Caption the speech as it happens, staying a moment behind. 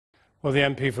Well, the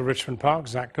MP for Richmond Park,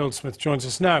 Zac Goldsmith, joins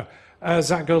us now.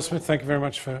 Zac Goldsmith, thank you very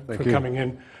much for coming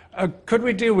in. Could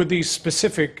we deal with these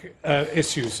specific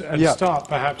issues and start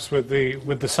perhaps with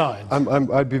the signs? I'm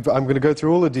going to go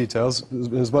through all the details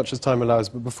as much as time allows,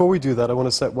 but before we do that, I want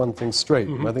to set one thing straight,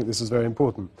 and I think this is very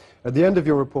important. At the end of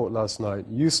your report last night,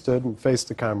 you stood and faced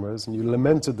the cameras, and you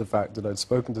lamented the fact that I'd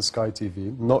spoken to Sky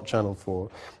TV, not Channel 4.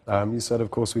 You said,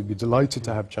 of course, we'd be delighted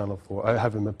to have Channel 4,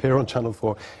 have him appear on Channel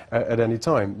 4 at any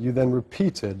time. You then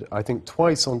repeated, I think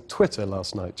twice on Twitter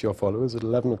last night to your followers at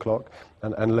 11 o'clock,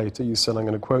 and later you said, I'm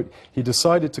going to quote, he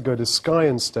decided to go to Sky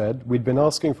instead. We'd been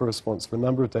asking for a response for a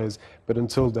number of days, but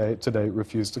until today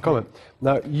refused to comment.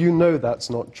 Now, you know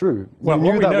that's not true. Well, you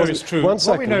knew what that we know wasn't is true. One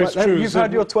second. You've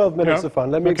had your 12 minutes of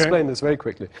fun. Let me explain this very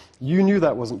quickly. You knew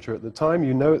that wasn't true at the time.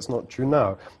 You know it's not true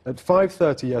now. At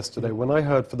 5:30 yesterday, when I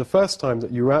heard for the first time that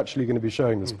you were actually going to be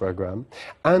showing this programme,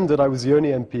 and that I was the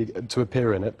only MP to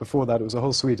appear in it, before that it was a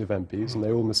whole suite of MPs, and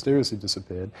they all mysteriously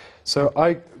disappeared. So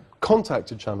I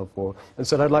contacted Channel 4 and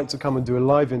said I'd like to come and do a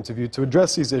live interview to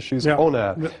address these issues on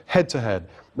air, head to head.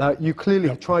 Now, you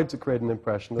clearly tried to create an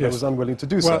impression that I was unwilling to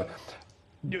do so.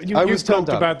 You've talked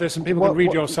about this, and people can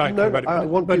read your site about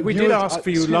it. But we did ask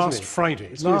for you last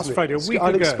Friday. Last Friday, a week ago.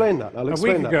 I'll explain that. A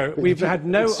week ago, we've had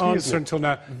no answer until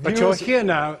now. But you're here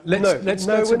now. We're not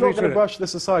going to brush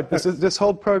this aside. This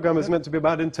whole programme is meant to be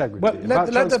about integrity. Well,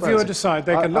 let the viewer decide.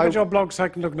 They can look at your blog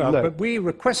site and look it up. But we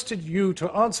requested you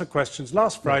to answer questions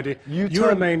last Friday. You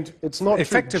remained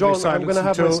effectively silent I'm going to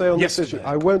have my say on this issue. yesterday.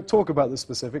 I won't talk about the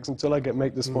specifics until I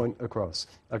make this point across.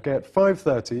 Okay, at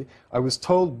 5:30, I was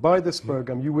told by this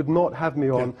programme you would not have me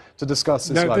on to discuss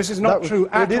this. No, this is not true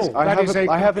at all. That is a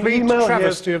complete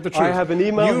travesty of the truth. I have an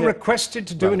email You requested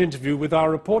to do an interview with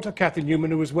our reporter, Kathy Newman,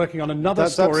 who was working on another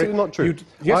story. That's absolutely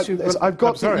not true. I've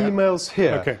got the emails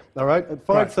here. Okay. All right, at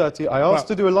 5:30, I asked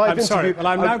to do a live interview. Sorry. Well,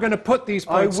 I'm now going to put these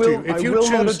points to you. If you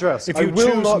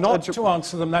choose not to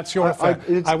answer them, that's your affair.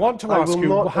 I want to ask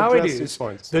you how it is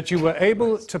that you were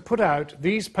able to put out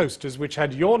these posters which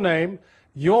had your name,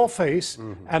 your face,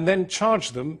 and then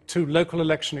charge them to local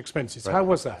election expenses. How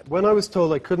was that? When I was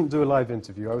told I couldn't do a live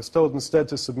interview, I was told instead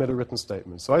to submit a written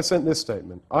statement. So I sent this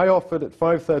statement. I offered at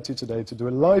 5:30 today to do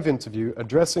a live interview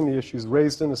addressing the issues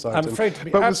raised in this item. I'm afraid to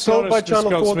be but was told by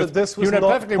Channel 4 that this was not possible. You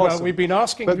know perfectly well we've been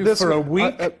asking you for a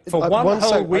week, for one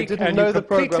whole week, and you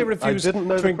completely refused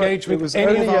to engage with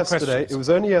any of our questions. It was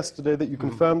only yesterday that you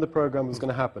confirmed the programme was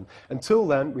going to happen. Until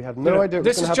then, we had no idea it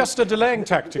was going to happen. This is just a delaying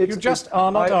tactic. You just are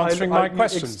not answering my questions.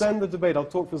 Extend the debate. I'll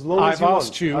talk for as long as you want. I've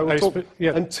asked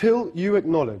you until you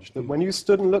acknowledge that when you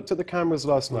stood and looked at the cameras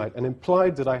last night and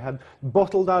implied that I had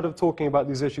bottled out of talking about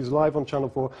these issues live on Channel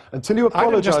 4, until you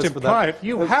apologised for that.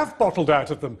 You have bottled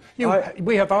out of them.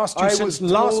 We have asked you since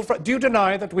last Friday. Do you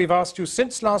deny that we've asked you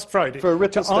since last Friday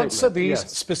to answer these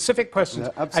specific questions,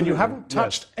 and you haven't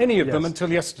touched any of them until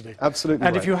yesterday? Absolutely.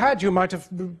 And if you had, you might have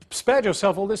spared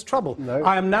yourself all this trouble.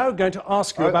 I am now going to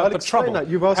ask you about the trouble.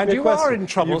 And you are in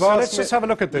trouble, so let's just have a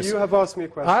look at this. You have asked me a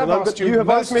question. I have asked you have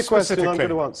asked me a question I'm going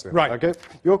to answer. Right. Okay?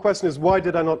 Your question is, why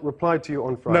did I not reply to you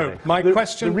on Friday? No, my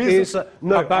question is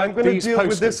about I'm going to deal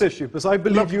with this issue, because I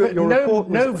believe your report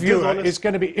no viewer is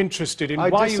going to be interested in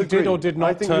why you did or did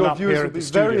not turn up here at the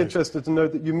studio. I think your viewers would be very interested to know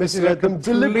that you misled them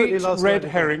deliberately last night. Red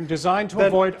herring designed to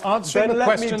avoid answering the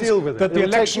questions that the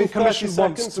Election Commission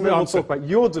wants to answer. We'll talk about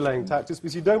your delaying tactics,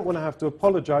 because you don't want to have to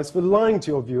apologise for lying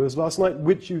to your viewers last night,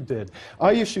 which you did.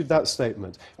 I issued that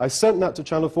statement. I sent that to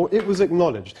Channel 4. It was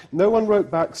acknowledged. No one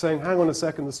wrote back saying, hang on a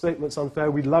second, the statement's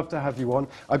unfair, we'd love to have you on.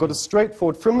 I got a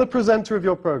straightforward from the presenter of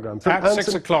your programme. At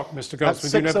 6 o'clock, Mr.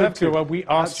 Goldsmith, you know perfectly well we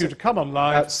asked you to come on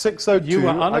live. At 6:02, you were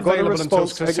unavailable until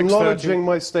 6:30. Acknowledging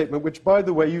my statement, which, by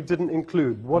the way, you didn't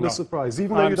include. What a surprise,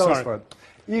 even though you'd asked for it.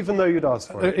 Even though you'd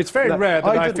asked for it. It's very rare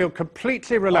that I feel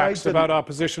completely relaxed about our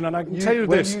position, and I can tell you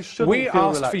this. We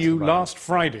asked for you last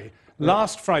Friday.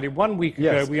 Last Friday, 1 week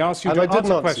ago, we asked you to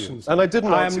answer questions. And I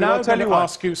didn't answer you. I am now going to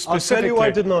ask you specifically, I'll tell you why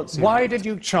I didn't answer you. Why did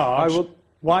you charge?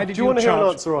 Why did you want to hear an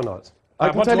answer or not? I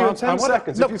can tell you in 10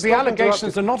 seconds. Look, the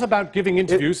allegations are not about giving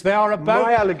interviews. They are about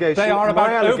overspending on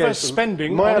election costs.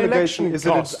 My allegation is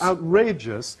that it's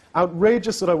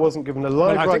outrageous that I wasn't given a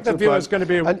live right to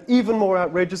reply, and even more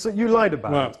outrageous that you lied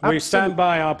about it. Well, we stand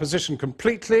by our position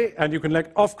completely, and you can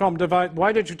let Ofcom divide.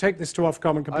 Why did you take this to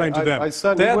Ofcom and complain to them?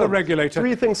 They're the regulator.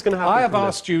 3 things can happen. I have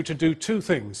asked you to do 2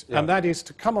 things, and that is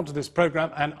to come onto this programme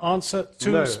and answer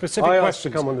 2 specific questions. I asked to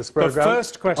come on this programme. The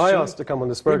first question. I asked to come on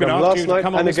this programme last night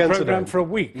and again today. for a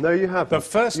week. No, you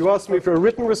haven't. You asked me for a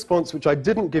written response, which I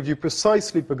didn't give you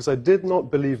precisely because I did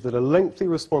not believe that a lengthy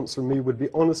response from me would be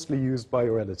honestly used by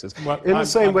your editors. Well, in the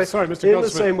same way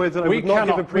that I would not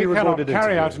give a pre-recorded interview. We cannot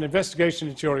carry out an investigation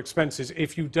into your expenses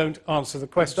if you don't answer the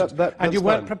questions. And you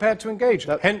weren't prepared to engage.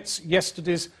 Hence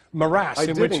yesterday's morass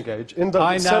in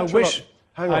which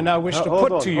I now wish to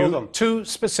put to you two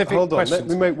specific questions. Let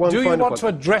me make one do you want to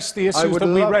address the issues that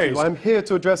we raised? I'm here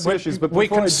to address the issues, but we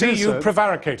can see you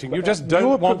prevaricating. You just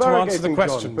don't want to answer the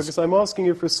questions. John, because I'm asking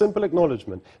you for a simple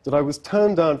acknowledgement that I was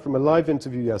turned down from a live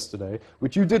interview yesterday,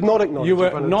 which you did not acknowledge. You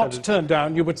were not turned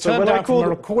down. You were turned down from a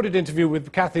recorded interview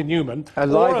with Kathy Newman, or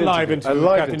a live interview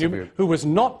with Kathy Newman, who was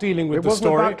not dealing with the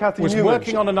story, was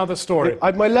working on another story.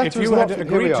 If you had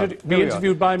agreed to be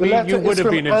interviewed by me, you would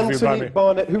have been interviewed by me.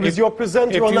 Barnett, who was your presenter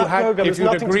on that program. If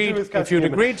you'd agreed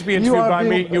to be interviewed by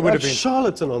me, you would have been. A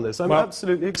charlatan on this. I'm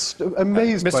absolutely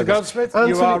amazed by this. Mr. Goldsmith,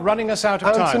 you are running us out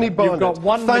of time. Anthony Barnett. You've got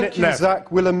 1 minute left.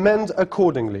 Zac, will amend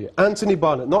accordingly. Anthony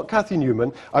Barnett, not Kathy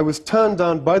Newman. I was turned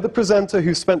down by the presenter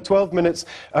who spent 12 minutes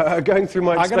going through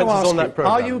my expenses on that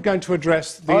program. Are you going to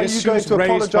address the issues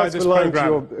raised by this program?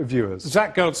 To your viewers?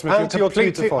 Zac Goldsmith,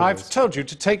 I've told you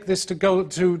to take this to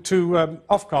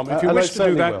Ofcom. If you wish to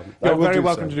do that, you're very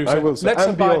welcome to do so. Let's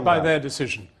abide by their decision.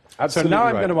 Absolutely so now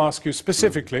I'm going to ask you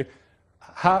specifically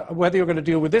whether you're going to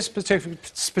deal with this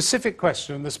specific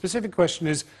question. And the specific question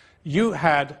is, you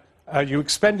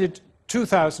expended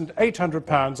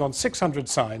 £2,800 on 600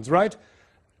 signs, right?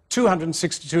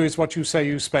 262 is what you say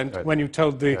you spent when you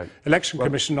told the Election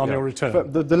Commission on your return.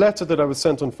 The letter that I was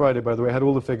sent on Friday, by the way, had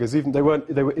all the figures. Even they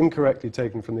were incorrectly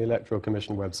taken from the Electoral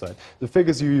Commission website. The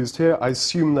figures you used here, I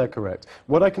assume they're correct.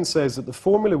 What I can say is that the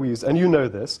formula we used, and you know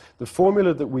this, the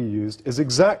formula that we used is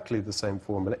exactly the same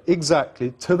formula,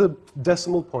 exactly to the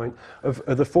decimal point of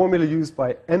the formula used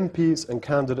by MPs and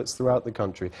candidates throughout the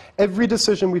country. Every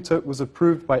decision we took was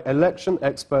approved by election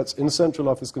experts in Central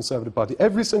Office Conservative Party,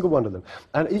 every single one of them.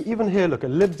 And even here, look, a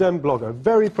Lib Dem blogger, a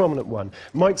very prominent one,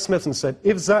 Mike Smithson said,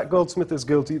 if Zac Goldsmith is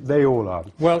guilty, they all are.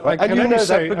 Well, I can only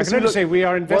say we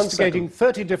are investigating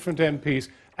 30 different MPs,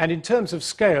 and in terms of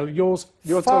scale, yours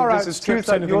far outstrips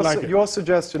anything like it. Your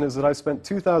suggestion is that I spent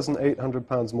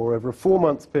 £2,800 more over a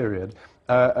 4-month period.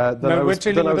 No, we're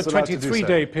dealing with a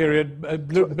 23-day period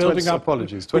building up,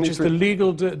 which is the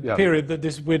legal period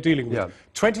that we're dealing with.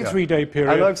 23-day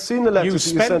period. And I've seen the letters you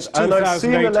sent, and I've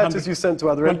seen the letters you sent to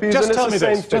other MPs,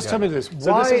 just tell me this.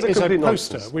 Why is a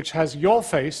poster which has your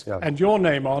face and your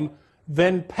name on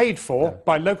then paid for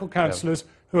by local councillors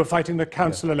who are fighting the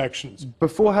council elections?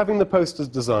 Before having the posters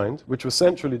designed, which were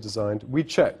centrally designed, we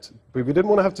checked. We didn't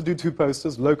want to have to do 2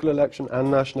 posters, local election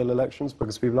and national elections,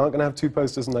 because people aren't going to have 2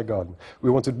 posters in their garden. We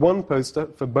wanted 1 poster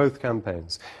for both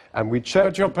campaigns. And we checked...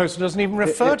 But your poster doesn't even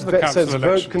refer to the council elections. It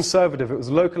says Vote Conservative. It was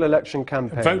local election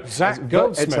campaign. Vote Zac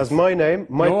Goldsmith. It has my name,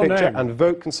 my picture, and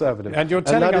Vote Conservative. And you're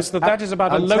telling us that is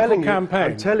about a local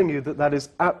campaign. I'm telling you that is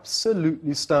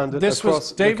absolutely standard across the country. This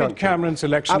was David Cameron's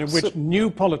election in which new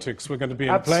politics were going to be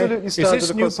in play. Absolutely standard. Is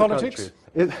this new politics?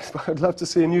 I'd love to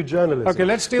see a new journalism. OK,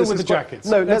 let's deal with the jackets.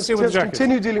 No, let's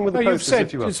continue dealing with the posters,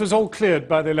 if you will. You've said this was all cleared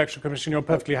by the Election Commission. You're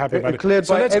perfectly happy about it. Cleared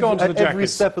by every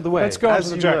step of the way. Let's go on to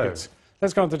the jackets.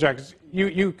 Let's go on to the jackets.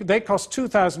 They cost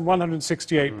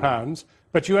 £2,168,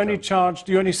 but you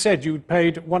only said you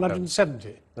paid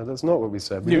 £170. No, that's not what we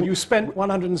said. You spent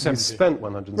 £170. We spent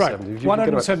 £170. Right,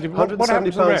 £170.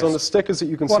 £170 on the stickers that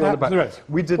you can see on the back.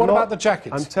 What about the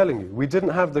jackets? I'm telling you, we didn't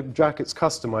have the jackets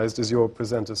customised, as your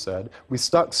presenter said. We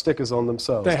stuck stickers on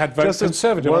themselves. They had Vote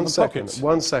Conservative on the pockets.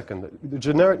 1 second. The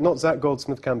generic, not Zac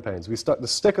Goldsmith campaigns. We stuck the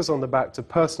stickers on the back to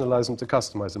personalise them, to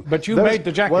customise them. But you made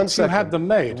the jackets. You had them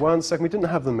made. 1 second. We didn't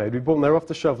have them made. We bought them. They're off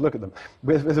the shelf. Look at them.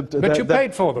 But you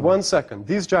paid for them. 1 second.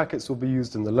 These jackets will be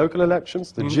used in the local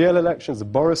elections, the GL elections,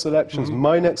 the Boris elections,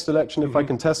 my next election, if I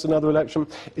contest another election,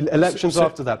 elections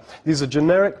after that. These are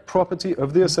generic property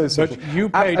of the association. But you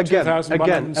paid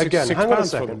 £2,166 hang on a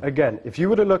second. Again, if you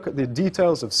were to look at the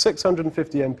details of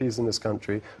 650 MPs in this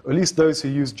country, or at least those who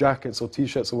use jackets or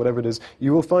T-shirts or whatever it is,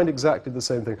 you will find exactly the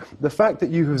same thing. The fact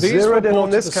that you have zeroed in on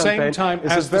this campaign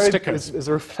is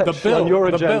a reflection on your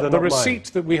agenda, the receipt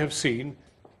that we have seen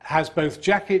has both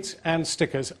jackets and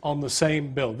stickers on the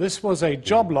same bill. This was a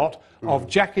job lot of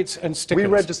jackets and stickers. We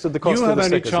registered the cost of the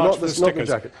stickers, not the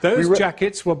jacket. Those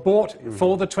jackets were bought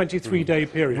for the 23-day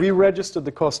period. We registered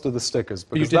the cost of the stickers.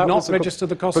 You did not register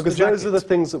the cost of the jackets. Because those are the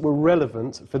things that were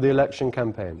relevant for the election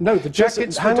campaign. No, the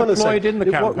jackets were deployed in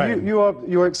the campaign. You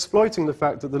are exploiting the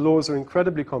fact that the laws are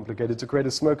incredibly complicated to create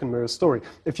a smoke and mirror story.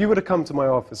 If you were to come to my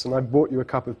office and I bought you a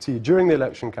cup of tea during the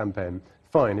election campaign,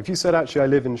 fine. If you said, actually, I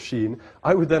live in Sheen,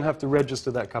 I would then have to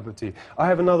register that cup of tea. I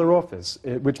have another office,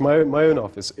 my own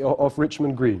office, off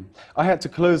Richmond Green. I had to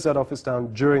close that office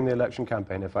down during the election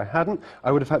campaign. If I hadn't,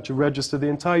 I would have had to register the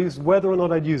entire use, whether or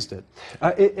not I'd used it.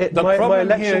 The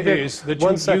problem here is that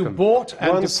you bought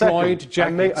and deployed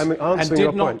jackets and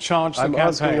did not charge the campaign. I'm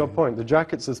answering your point. The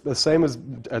jackets are the same as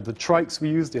the trikes we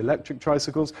used, the electric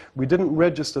tricycles. We didn't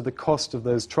register the cost of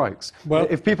those trikes. Well,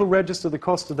 if people register the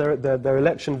cost of their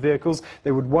election vehicles,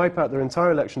 they would wipe out their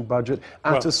entire election budget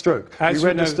at a stroke. We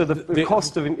register the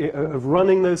cost of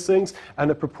running those things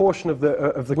and a proportion of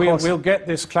the cost. We'll get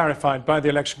this clarified by the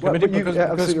election committee because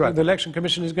the election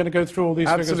commission is going to go through all these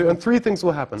figures. And three things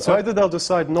will happen. So either they'll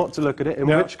decide not to look at it, in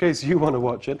which case you want to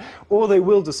watch it, or they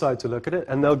will decide to look at it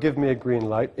and they'll give me a green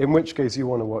light, in which case you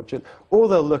want to watch it, or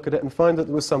they'll look at it and find that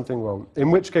there was something wrong,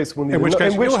 in which case we'll need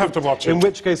you'll have to watch it. In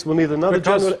which case we'll need another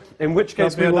general, in which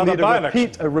case we will need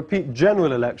a repeat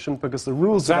general election, because the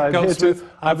rules Zac Goldsmith,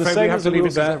 are the same as the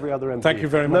rules as every other MP. Thank you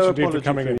very much indeed for coming in.